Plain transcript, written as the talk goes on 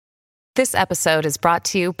This episode is brought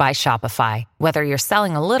to you by Shopify. Whether you're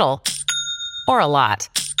selling a little or a lot,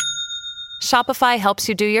 Shopify helps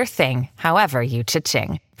you do your thing, however you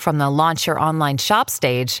cha-ching. From the launch your online shop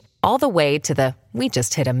stage, all the way to the we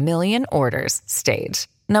just hit 1 million orders stage.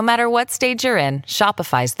 No matter what stage you're in,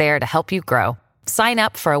 Shopify's there to help you grow. Sign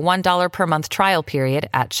up for a $1 per month trial period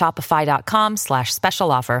at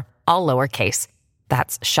shopify.com/special offer, all lowercase.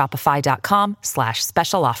 That's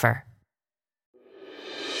shopify.com/special offer.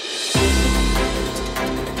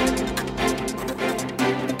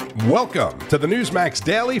 Welcome to the Newsmax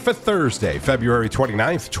Daily for Thursday, February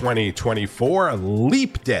 29th, 2024,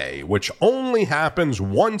 Leap Day, which only happens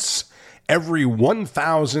once every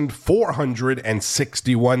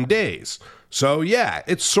 1,461 days. So yeah,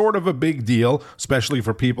 it's sort of a big deal, especially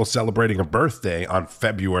for people celebrating a birthday on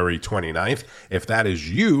February 29th. If that is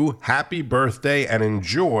you, happy birthday and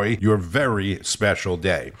enjoy your very special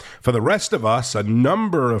day. For the rest of us, a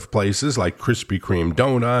number of places like Krispy Kreme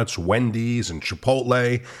Donuts, Wendy's, and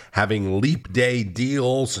Chipotle having Leap Day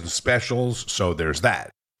deals and specials, so there's that.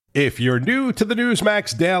 If you're new to the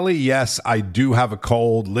Newsmax Daily, yes, I do have a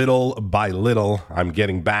cold. Little by little, I'm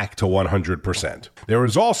getting back to 100%. There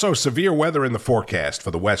is also severe weather in the forecast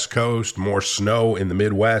for the West Coast, more snow in the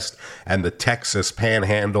Midwest, and the Texas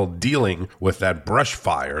Panhandle dealing with that brush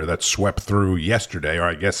fire that swept through yesterday, or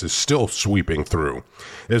I guess is still sweeping through.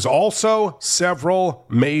 There's also several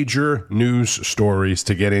major news stories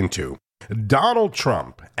to get into. Donald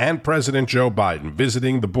Trump and President Joe Biden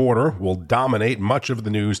visiting the border will dominate much of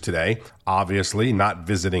the news today. Obviously, not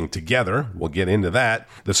visiting together. We'll get into that.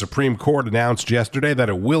 The Supreme Court announced yesterday that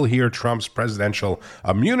it will hear Trump's presidential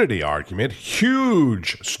immunity argument.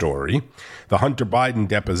 Huge story. The Hunter Biden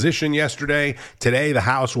deposition yesterday. Today, the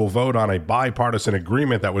House will vote on a bipartisan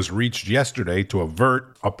agreement that was reached yesterday to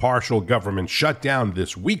avert a partial government shutdown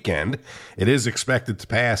this weekend. It is expected to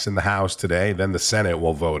pass in the House today. Then the Senate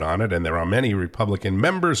will vote on it. And there are many Republican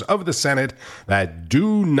members of the Senate that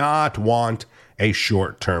do not want a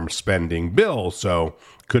short-term spending bill. So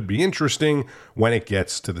could be interesting when it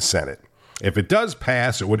gets to the Senate. If it does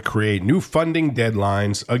pass, it would create new funding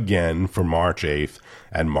deadlines again for March 8th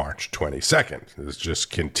and March 22nd. It's just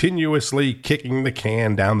continuously kicking the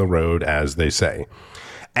can down the road, as they say.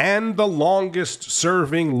 And the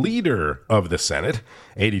longest-serving leader of the Senate,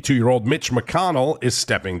 82-year-old Mitch McConnell, is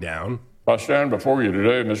stepping down. I stand before you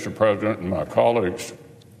today, Mr. President, and my colleagues,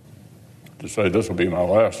 to say this will be my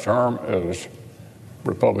last term as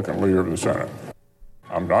Republican leader of the Senate.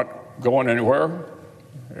 I'm not going anywhere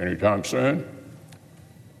anytime soon.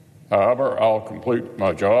 However, I'll complete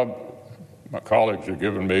my job my colleagues have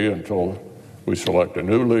given me until we select a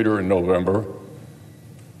new leader in November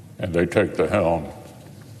and they take the helm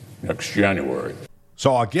next January.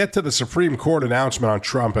 So I'll get to the Supreme Court announcement on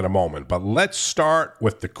Trump in a moment, but let's start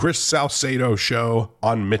with the Chris Salcedo show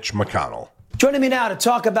on Mitch McConnell. Joining me now to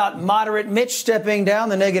talk about moderate Mitch stepping down,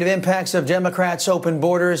 the negative impacts of Democrats' open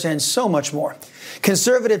borders, and so much more.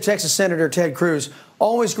 Conservative Texas Senator Ted Cruz,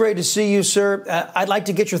 always great to see you, sir. I'd like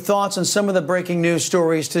to get your thoughts on some of the breaking news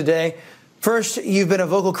stories today. First, you've been a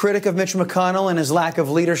vocal critic of Mitch McConnell and his lack of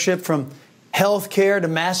leadership, from health care to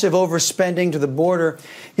massive overspending to the border.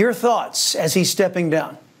 Your thoughts as he's stepping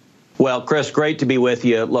down? Well, Chris, great to be with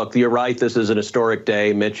you. Look, you're right. This is an historic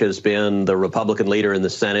day. Mitch has been the Republican leader in the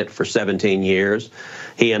Senate for 17 years.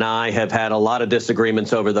 He and I have had a lot of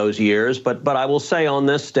disagreements over those years, but I will say on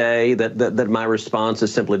this day that my response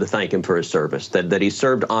is simply to thank him for his service, that he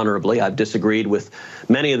served honorably. I've disagreed with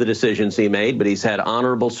many of the decisions he made, but he's had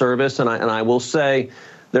honorable service. And I will say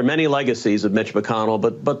there are many legacies of Mitch McConnell,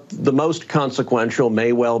 but the most consequential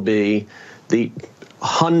may well be the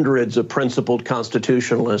hundreds of principled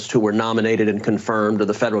constitutionalists who were nominated and confirmed to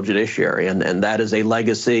the federal judiciary. And that is a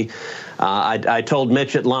legacy. I told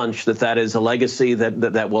Mitch at lunch that is a legacy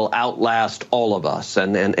that will outlast all of us.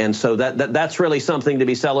 And so that's really something to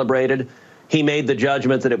be celebrated. He made the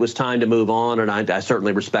judgment that it was time to move on, and I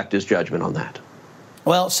certainly respect his judgment on that.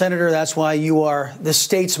 Well, Senator, that's why you are the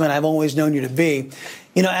statesman I've always known you to be.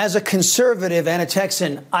 You know, as a conservative and a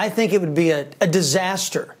Texan, I think it would be a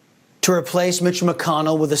disaster to replace Mitch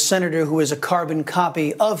McConnell with a senator who is a carbon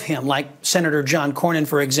copy of him, like Senator John Cornyn,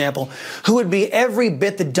 for example, who would be every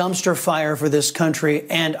bit the dumpster fire for this country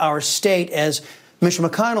and our state as Mitch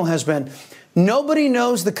McConnell has been. Nobody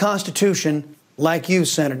knows the Constitution like you,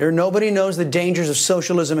 Senator. Nobody knows the dangers of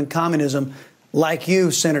socialism and communism like you,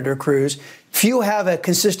 Senator Cruz. Few have a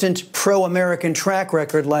consistent pro-American track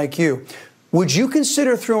record like you. Would you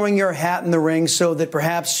consider throwing your hat in the ring so that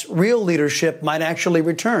perhaps real leadership might actually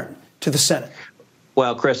return to the Senate?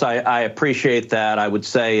 Well, Chris, I appreciate that. I would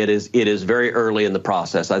say it is very early in the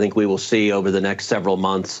process. I think we will see over the next several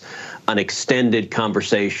months an extended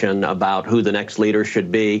conversation about who the next leader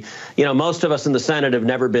should be. You know, most of us in the Senate have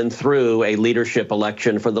never been through a leadership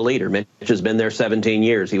election for the leader. Mitch has been there 17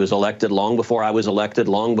 years. He was elected long before I was elected,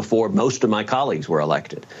 long before most of my colleagues were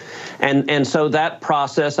elected. And so that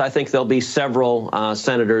process, I think there'll be several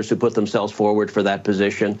senators who put themselves forward for that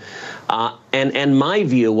position. And my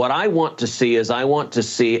view, what I want to see is I want to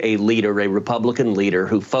see a leader, a Republican leader,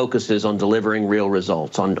 who focuses on delivering real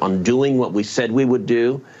results, on doing what we said we would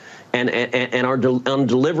do, and on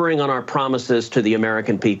delivering on our promises to the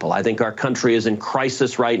American people. I think our country is in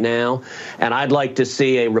crisis right now, and I'd like to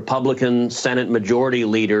see a Republican Senate Majority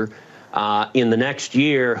Leader in the next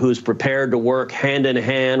year who's prepared to work hand in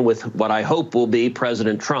hand with what I hope will be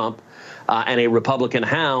President Trump and a Republican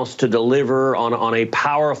House to deliver on a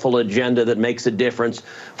powerful agenda that makes a difference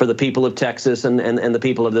for the people of Texas and the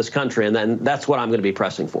people of this country. And that's what I'm going to be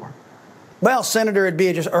pressing for. Well, Senator, it'd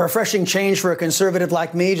be just a refreshing change for a conservative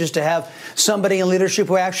like me just to have somebody in leadership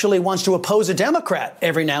who actually wants to oppose a Democrat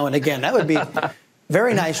every now and again. That would be a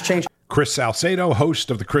very nice change. Chris Salcedo, host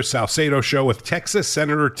of the Chris Salcedo Show with Texas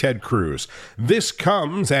Senator Ted Cruz. This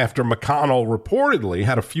comes after McConnell reportedly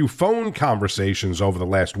had a few phone conversations over the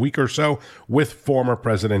last week or so with former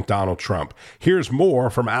President Donald Trump. Here's more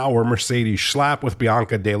from our Mercedes Schlapp with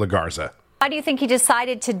Bianca De La Garza. Why do you think he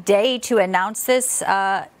decided today to announce this?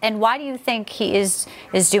 And why do you think he is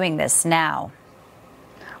doing this now?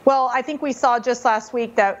 Well, I think we saw just last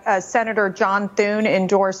week that Senator John Thune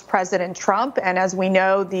endorsed President Trump. And as we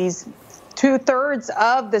know, these 2/3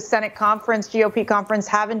 of the Senate conference, GOP conference,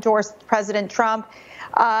 have endorsed President Trump.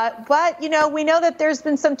 But, you know, we know that there's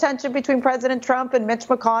been some tension between President Trump and Mitch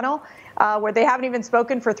McConnell, where they haven't even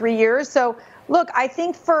spoken for 3 years. So, look, I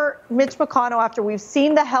think for Mitch McConnell, after we've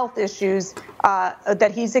seen the health issues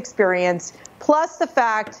that he's experienced, plus the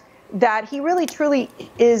fact that he really truly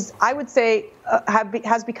is, I would say,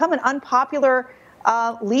 has become an unpopular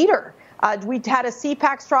leader. We had a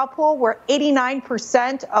CPAC straw poll where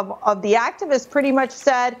 89% of the activists pretty much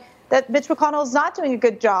said that Mitch McConnell is not doing a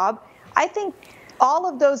good job. I think all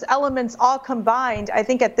of those elements all combined, I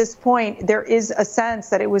think at this point there is a sense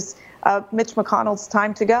that it was Mitch McConnell's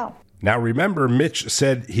time to go. Now, remember, Mitch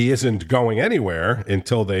said he isn't going anywhere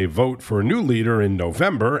until they vote for a new leader in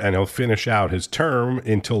November, and he'll finish out his term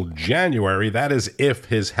until January. That is if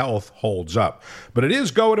his health holds up. But it is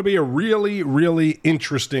going to be a really, really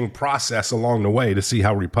interesting process along the way to see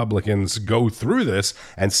how Republicans go through this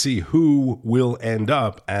and see who will end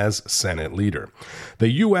up as Senate leader. The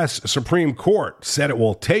U.S. Supreme Court said it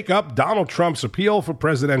will take up Donald Trump's appeal for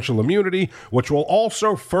presidential immunity, which will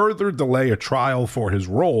also further delay a trial for his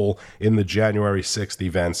role in the January 6th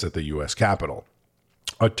events at the U.S. Capitol.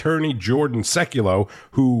 Attorney Jordan Sekulow,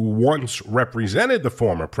 who once represented the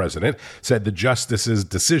former president, said the justice's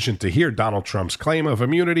decision to hear Donald Trump's claim of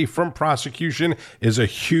immunity from prosecution is a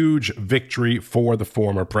huge victory for the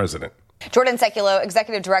former president. Jordan Sekulow,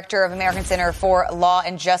 Executive Director of American Center for Law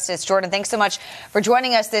and Justice. Jordan, thanks so much for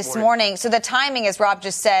joining us this morning. So the timing, as Rob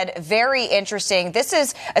just said, very interesting. This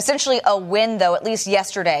is essentially a win, though, at least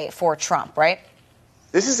yesterday for Trump, right?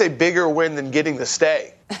 This is a bigger win than getting the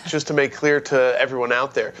stay, just to make clear to everyone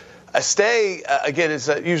out there. A stay, again,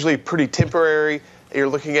 is usually pretty temporary. You're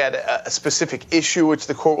looking at a specific issue, which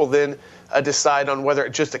the court will then decide on whether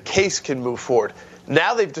just a case can move forward.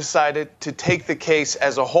 Now they've decided to take the case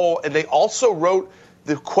as a whole, and they also wrote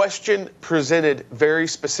the question presented very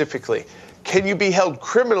specifically. Can you be held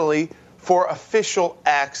criminally for official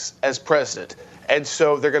acts as president? And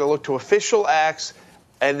so they're going to look to official acts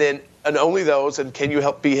and only those, and can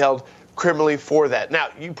you be held criminally for that? Now,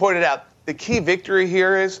 you pointed out the key victory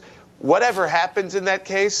here is whatever happens in that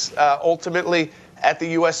case, ultimately at the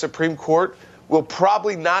U.S. Supreme Court, will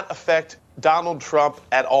probably not affect Donald Trump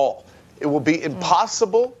at all. It will be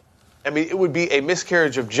impossible. I mean, it would be a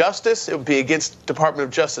miscarriage of justice. It would be against Department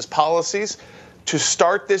of Justice policies to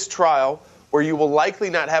start this trial where you will likely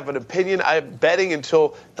not have an opinion. I'm betting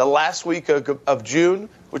until the last week of June,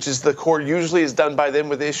 which is the court usually is done by them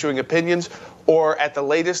with issuing opinions, or at the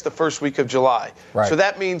latest, the first week of July. Right. So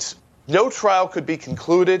that means no trial could be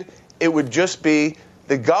concluded. It would just be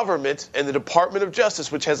the government and the Department of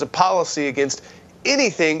Justice, which has a policy against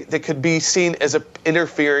anything that could be seen as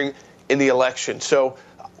interfering in the election. So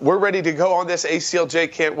we're ready to go on this.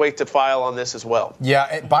 ACLJ can't wait to file on this as well.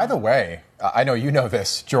 Yeah, by the way, I know you know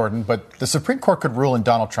this, Jordan, but the Supreme Court could rule in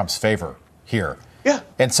Donald Trump's favor here. Yeah.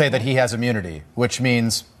 And say that he has immunity, which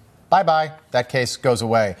means bye-bye, that case goes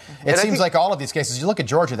away. It seems like all of these cases, you look at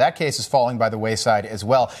Georgia, that case is falling by the wayside as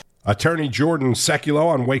well. Attorney Jordan Sekulow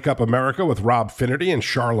on Wake Up America with Rob Finnerty and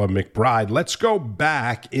Charla McBride. Let's go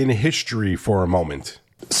back in history for a moment.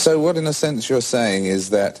 So what, in a sense, you're saying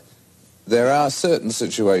is that there are certain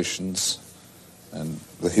situations, and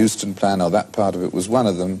the Houston plan, or that part of it was one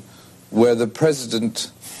of them, where the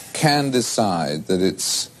president can decide that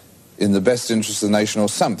it's in the best interest of the nation or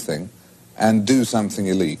something, and do something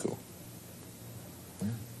illegal.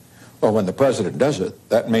 Well, when the president does it,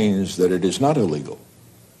 that means that it is not illegal.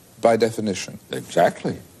 By definition.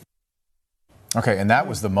 Exactly. Okay, and that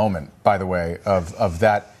was the moment, by the way, of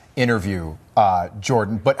that interview,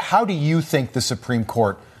 Jordan. But how do you think the Supreme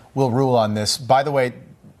Court will rule on this? By the way,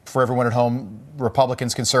 for everyone at home,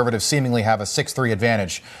 Republicans, conservatives seemingly have a 6-3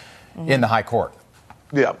 advantage in the high court.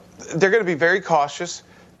 Yeah, they're going to be very cautious.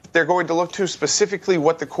 They're going to look to specifically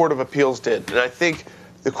what the Court of Appeals did. And I think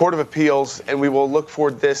the Court of Appeals, and we will look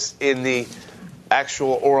for this in the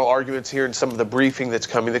actual oral arguments here and some of the briefing that's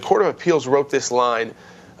coming. The Court of Appeals wrote this line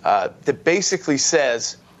that basically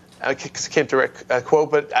says, I can't direct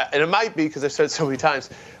quote, but and it might be because I've said it so many times,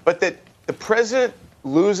 but that the president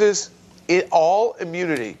loses all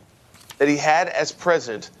immunity that he had as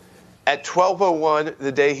president at 12:01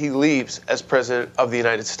 the day he leaves as president of the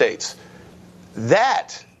United States.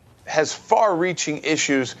 That has far-reaching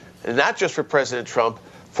issues, and not just for President Trump,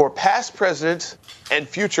 for past presidents and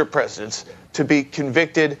future presidents to be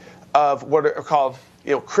convicted of what are called,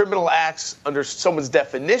 criminal acts under someone's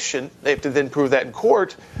definition. They have to then prove that in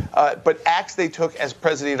court, but acts they took as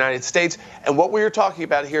president of the United States. And what we are talking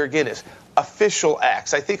about here again is official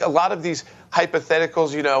acts. I think a lot of these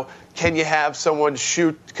hypotheticals, can you have someone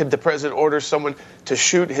shoot? Could the president order someone to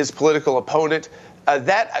shoot his political opponent?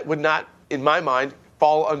 That would not, in my mind,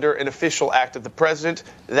 fall under an official act of the president.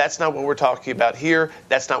 That's not what we're talking about here.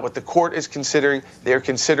 That's not what the court is considering. They're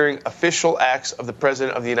considering official acts of the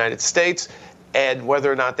president of the United States, and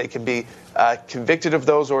whether or not they can be convicted of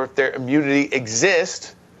those or if their immunity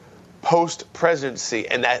exists post-presidency.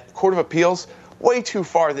 And that Court of Appeals, way too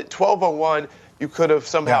far, that 12:01 you could have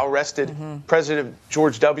somehow arrested President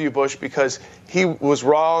George W. Bush because he was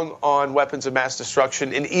wrong on weapons of mass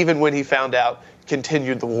destruction, and even when he found out,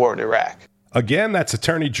 continued the war in Iraq. Again, that's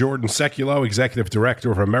Attorney Jordan Sekulow, Executive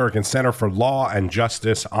Director of American Center for Law and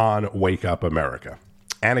Justice on Wake Up America.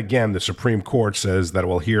 And again, the Supreme Court says that it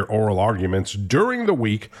will hear oral arguments during the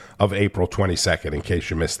week of April 22nd, in case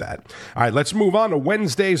you missed that. All right, let's move on to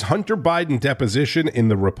Wednesday's Hunter Biden deposition in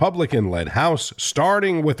the Republican-led House,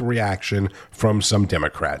 starting with reaction from some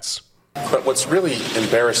Democrats. But what's really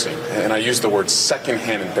embarrassing, and I use the word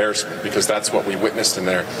secondhand embarrassment because that's what we witnessed in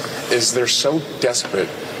there, is they're so desperate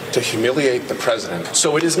to humiliate the president.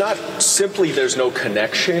 So it is not simply there's no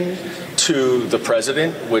connection to the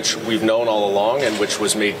president, which we've known all along and which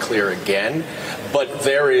was made clear again, but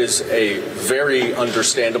there is a very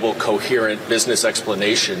understandable, coherent business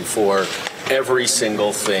explanation for every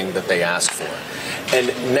single thing that they ask for. And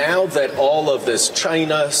now that all of this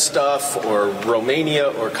China stuff or Romania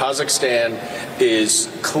or Kazakhstan is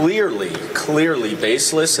clearly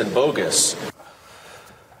baseless and bogus.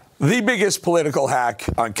 The biggest political hack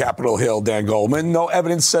on Capitol Hill, Dan Goldman. No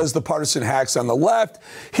evidence says the partisan hacks on the left.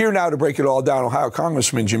 Here now to break it all down, Ohio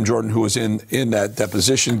Congressman Jim Jordan, who was in that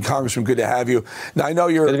deposition. Congressman, good to have you. Now, I know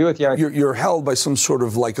you're held by some sort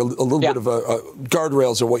of like a little bit of a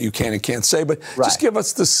guardrails of what you can and can't say, but just give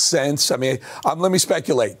us the sense. I mean, let me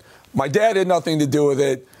speculate. My dad had nothing to do with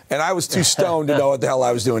it, and I was too stoned to know what the hell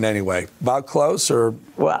I was doing anyway. About close, or?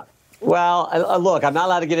 Well, look, I'm not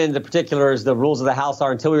allowed to get into the particulars. The rules of the House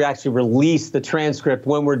are until we actually release the transcript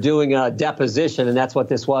when we're doing a deposition, and that's what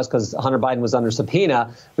this was because Hunter Biden was under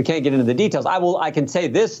subpoena. We can't get into the details. I can say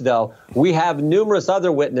this, though. We have numerous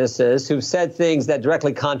other witnesses who've said things that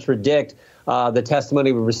directly contradict the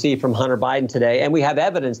testimony we received from Hunter Biden today, and we have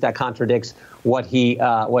evidence that contradicts what he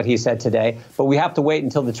said today. But we have to wait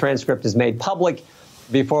until the transcript is made public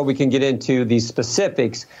before we can get into the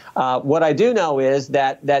specifics. What I do know is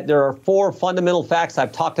that there are 4 fundamental facts.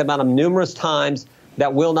 I've talked about them numerous times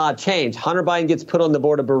that will not change. Hunter Biden gets put on the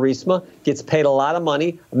board of Burisma, gets paid a lot of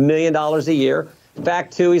money, $1 million a year.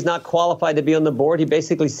 Fact 2, he's not qualified to be on the board. He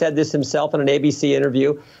basically said this himself in an ABC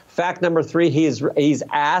interview. Fact number 3, he's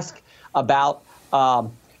asked about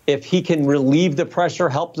if he can relieve the pressure,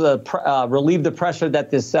 relieve the pressure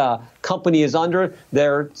that this company is under,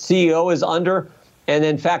 their CEO is under. And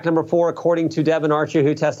then fact number 4, according to Devin Archer,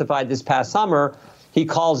 who testified this past summer, he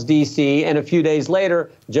calls D.C. and a few days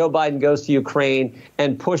later, Joe Biden goes to Ukraine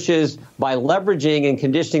and pushes by leveraging and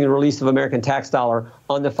conditioning the release of American tax dollar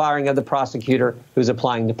on the firing of the prosecutor who's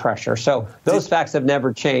applying the pressure. So those facts have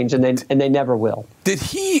never changed, and they never will. Did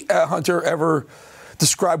he, Hunter, ever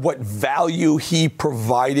describe what value he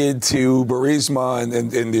provided to Burisma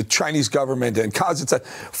and the Chinese government and Kazakhstan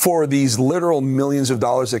for these literal millions of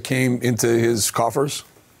dollars that came into his coffers?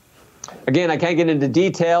 Again, I can't get into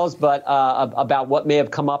details, but about what may have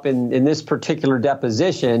come up in this particular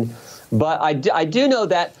deposition. But I do know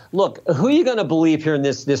that, look, who are you going to believe here in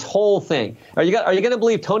this whole thing? Are you going to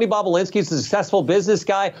believe Tony Bobulinski's a successful business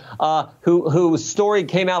guy whose story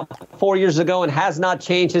came out 4 years ago and has not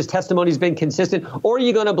changed? His testimony's been consistent. Or are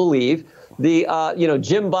you going to believe the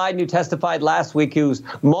Jim Biden, who testified last week, who's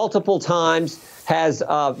multiple times has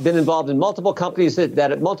been involved in multiple companies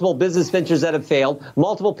that multiple business ventures that have failed,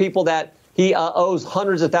 multiple people that he owes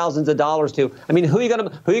hundreds of thousands of dollars to? I mean, who are you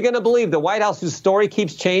going to believe? The White House, whose story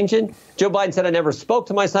keeps changing? Joe Biden said, I never spoke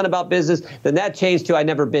to my son about business. Then that changed to, I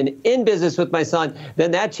never been in business with my son.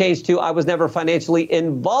 Then that changed to, I was never financially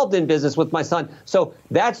involved in business with my son. So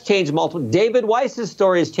that's changed multiple. David Weiss's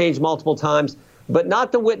story has changed multiple times, but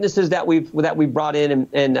not the witnesses that we've brought in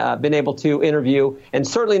and been able to interview, and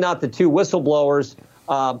certainly not the two whistleblowers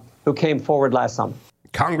who came forward last summer.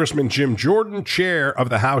 Congressman Jim Jordan, chair of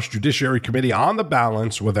the House Judiciary Committee on the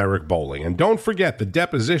Balance with Eric Bolling. And don't forget, the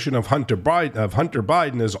deposition of Hunter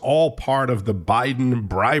Biden is all part of the Biden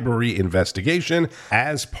bribery investigation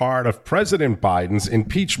as part of President Biden's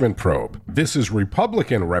impeachment probe. This is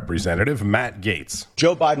Republican Representative Matt Gaetz.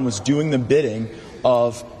 Joe Biden was doing the bidding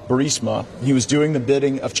of Burisma. He was doing the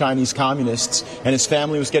bidding of Chinese communists, and his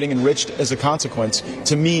family was getting enriched as a consequence.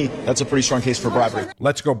 To me, that's a pretty strong case for bribery.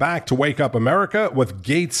 Let's go back to Wake Up America with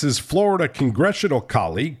Gaetz's Florida congressional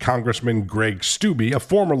colleague, Congressman Greg Steube, a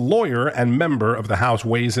former lawyer and member of the House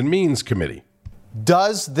Ways and Means Committee.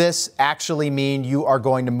 Does this actually mean you are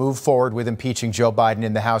going to move forward with impeaching Joe Biden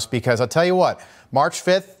in the House? Because I'll tell you what, March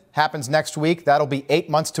 5th happens next week. That'll be 8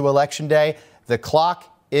 months to Election Day. The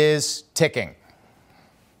clock is ticking.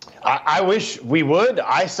 I wish we would.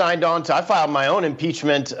 I filed my own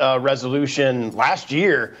impeachment resolution last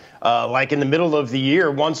year, like in the middle of the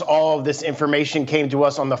year, once all of this information came to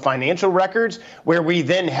us on the financial records, where we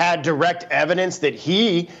then had direct evidence that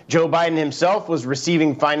Joe Biden himself, was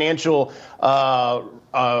receiving financial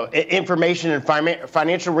information and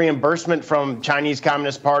financial reimbursement from Chinese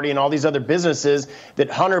Communist Party and all these other businesses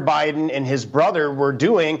that Hunter Biden and his brother were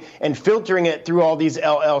doing and filtering it through all these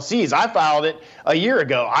LLCs. I filed it a year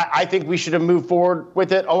ago. I think we should have moved forward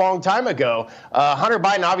with it a long time ago. Hunter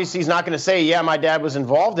Biden obviously is not going to say, yeah, my dad was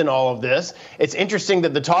involved in all of this. It's interesting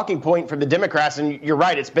that the talking point for the Democrats, and you're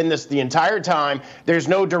right, it's been this the entire time, there's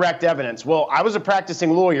no direct evidence. Well, I was a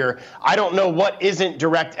practicing lawyer. I don't know what isn't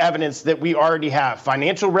direct evidence that we already have.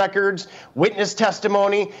 Financial records, witness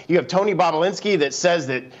testimony. You have Tony Bobulinski that says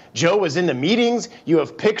that Joe was in the meetings. You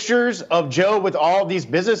have pictures of Joe with all these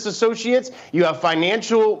business associates. You have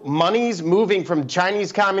financial monies moving from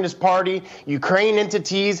Chinese Communist Party, Ukraine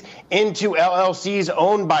entities into LLCs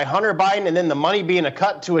owned by Hunter Biden, and then the money being a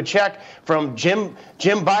cut to a check from Jim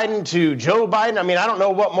Biden to Joe Biden. I mean, I don't know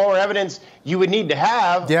what more evidence you would need to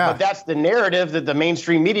have, but that's the narrative that the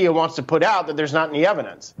mainstream media wants to put out, that there's not any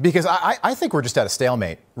evidence. Because I think we're just at a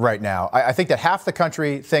stalemate right now. I think that half the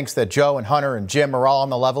country thinks that Joe and Hunter and Jim are all on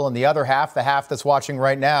the level, and the other half, the half that's watching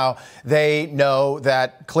right now, they know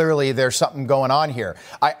that clearly there's something going on here.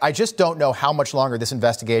 I just don't know how much longer this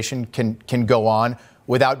investigation can go on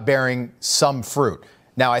without bearing some fruit.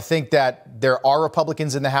 Now, I think that there are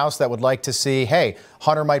Republicans in the House that would like to see, hey,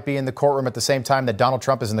 Hunter might be in the courtroom at the same time that Donald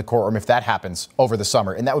Trump is in the courtroom if that happens over the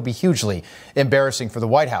summer. And that would be hugely embarrassing for the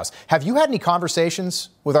White House. Have you had any conversations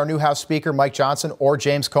with our new House Speaker, Mike Johnson, or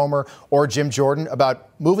James Comer, or Jim Jordan about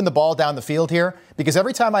moving the ball down the field here? Because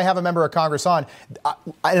every time I have a member of Congress on,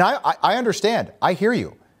 I understand, I hear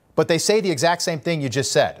you, but they say the exact same thing you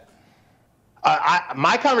just said.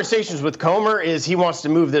 My conversations with Comer is he wants to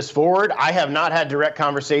move this forward. I have not had direct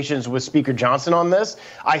conversations with Speaker Johnson on this.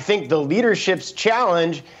 I think the leadership's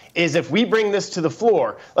challenge is if we bring this to the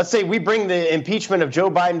floor, let's say we bring the impeachment of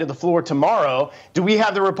Joe Biden to the floor tomorrow, do we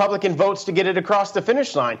have the Republican votes to get it across the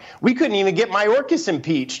finish line? We couldn't even get Mayorkas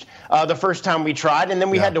impeached the first time we tried, and then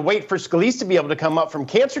we had to wait for Scalise to be able to come up from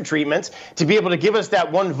cancer treatments to be able to give us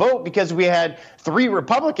that one vote because we had 3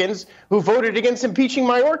 Republicans who voted against impeaching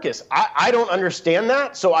Mayorkas. I don't understand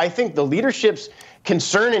that, so I think the leadership's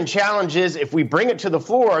concern and challenge is if we bring it to the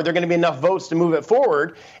floor, are there going to be enough votes to move it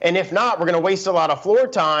forward? And if not, we're going to waste a lot of floor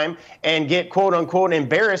time and get, quote unquote,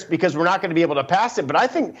 embarrassed because we're not going to be able to pass it. But I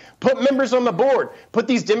think put members on the board, put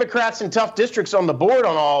these Democrats in tough districts on the board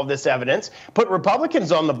on all of this evidence, put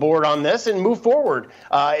Republicans on the board on this and move forward.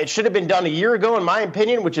 It should have been done a year ago, in my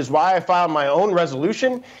opinion, which is why I filed my own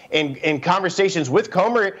resolution. In conversations with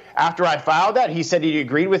Comer after I filed that, he said he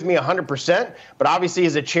agreed with me 100%. But obviously,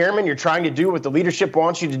 as a chairman, you're trying to do what the leadership leadership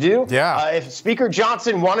wants you to do. Yeah. If Speaker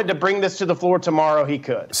Johnson wanted to bring this to the floor tomorrow, he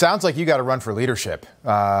could. Sounds like you got to run for leadership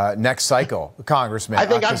next cycle, Congressman. I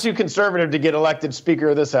think I'm too conservative to get elected Speaker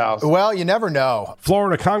of this House. Well, you never know.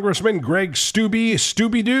 Florida Congressman Greg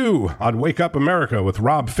Stubbe-Doo on Wake Up America with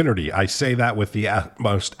Rob Finnerty. I say that with the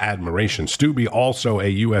utmost admiration. Stubbe, also a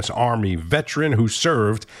U.S. Army veteran who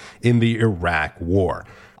served in the Iraq War.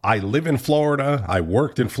 I live in Florida. I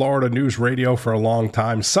worked in Florida news radio for a long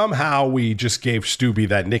time. Somehow we just gave Stubbe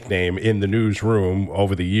that nickname in the newsroom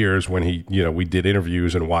over the years when we did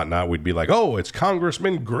interviews and whatnot. We'd be like, oh, it's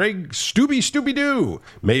Congressman Greg Stubbe-Doo.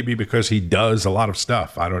 Maybe because he does a lot of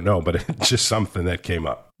stuff. I don't know, but it's just something that came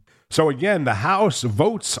up. So again, the House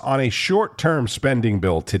votes on a short-term spending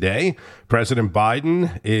bill today. President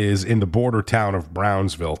Biden is in the border town of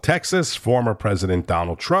Brownsville, Texas. Former President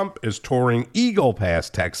Donald Trump is touring Eagle Pass,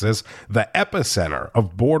 Texas, the epicenter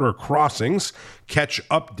of border crossings. Catch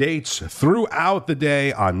updates throughout the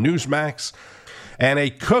day on Newsmax. And a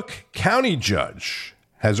Cook County judge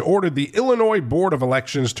has ordered the Illinois Board of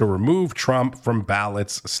Elections to remove Trump from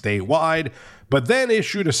ballots statewide, but then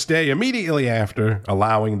issued a stay immediately after,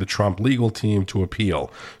 allowing the Trump legal team to appeal.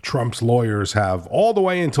 Trump's lawyers have all the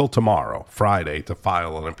way until tomorrow, Friday, to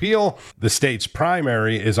file an appeal. The state's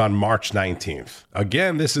primary is on March 19th.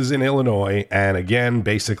 Again, this is in Illinois, and again,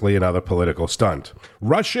 basically another political stunt.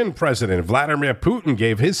 Russian President Vladimir Putin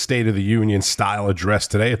gave his State of the Union style address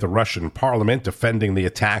today at the Russian parliament, defending the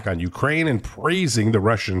attack on Ukraine and praising the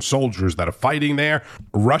Russian soldiers that are fighting there.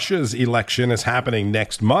 Russia's election is happening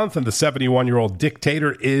next month, and the 71-year-old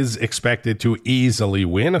dictator is expected to easily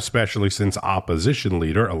win, especially since opposition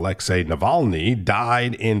leader Alexei Navalny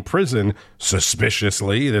died in prison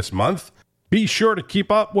suspiciously this month. Be sure to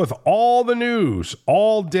keep up with all the news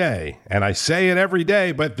all day. And I say it every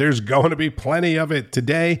day, but there's going to be plenty of it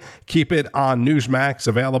today. Keep it on Newsmax,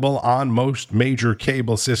 available on most major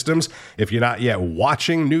cable systems. If you're not yet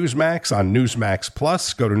watching Newsmax on Newsmax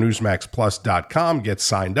Plus, go to newsmaxplus.com, get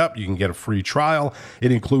signed up. You can get a free trial.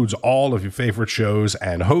 It includes all of your favorite shows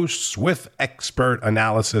and hosts with expert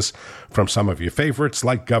analysis from some of your favorites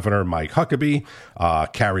like Governor Mike Huckabee,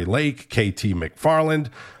 Carrie Lake, KT McFarland,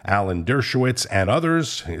 Alan Dershowitz, and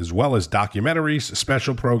others, as well as documentaries,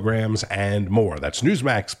 special programs, and more. That's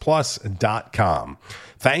newsmaxplus.com.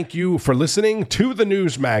 Thank you for listening to the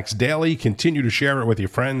Newsmax Daily. Continue to share it with your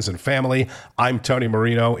friends and family. I'm Tony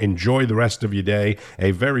Marino. Enjoy the rest of your day. A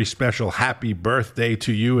very special happy birthday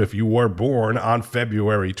to you if you were born on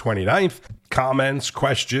February 29th. Comments,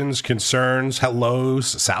 questions, concerns, hellos,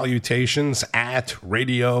 salutations at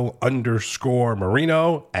radio_Marino,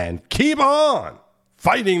 and keep on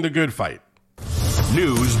fighting the good fight.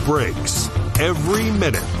 News breaks every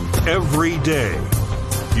minute, every day.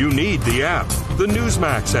 You need the app, the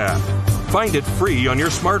Newsmax app. Find it free on your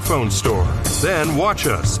smartphone store. Then watch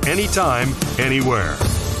us anytime, anywhere.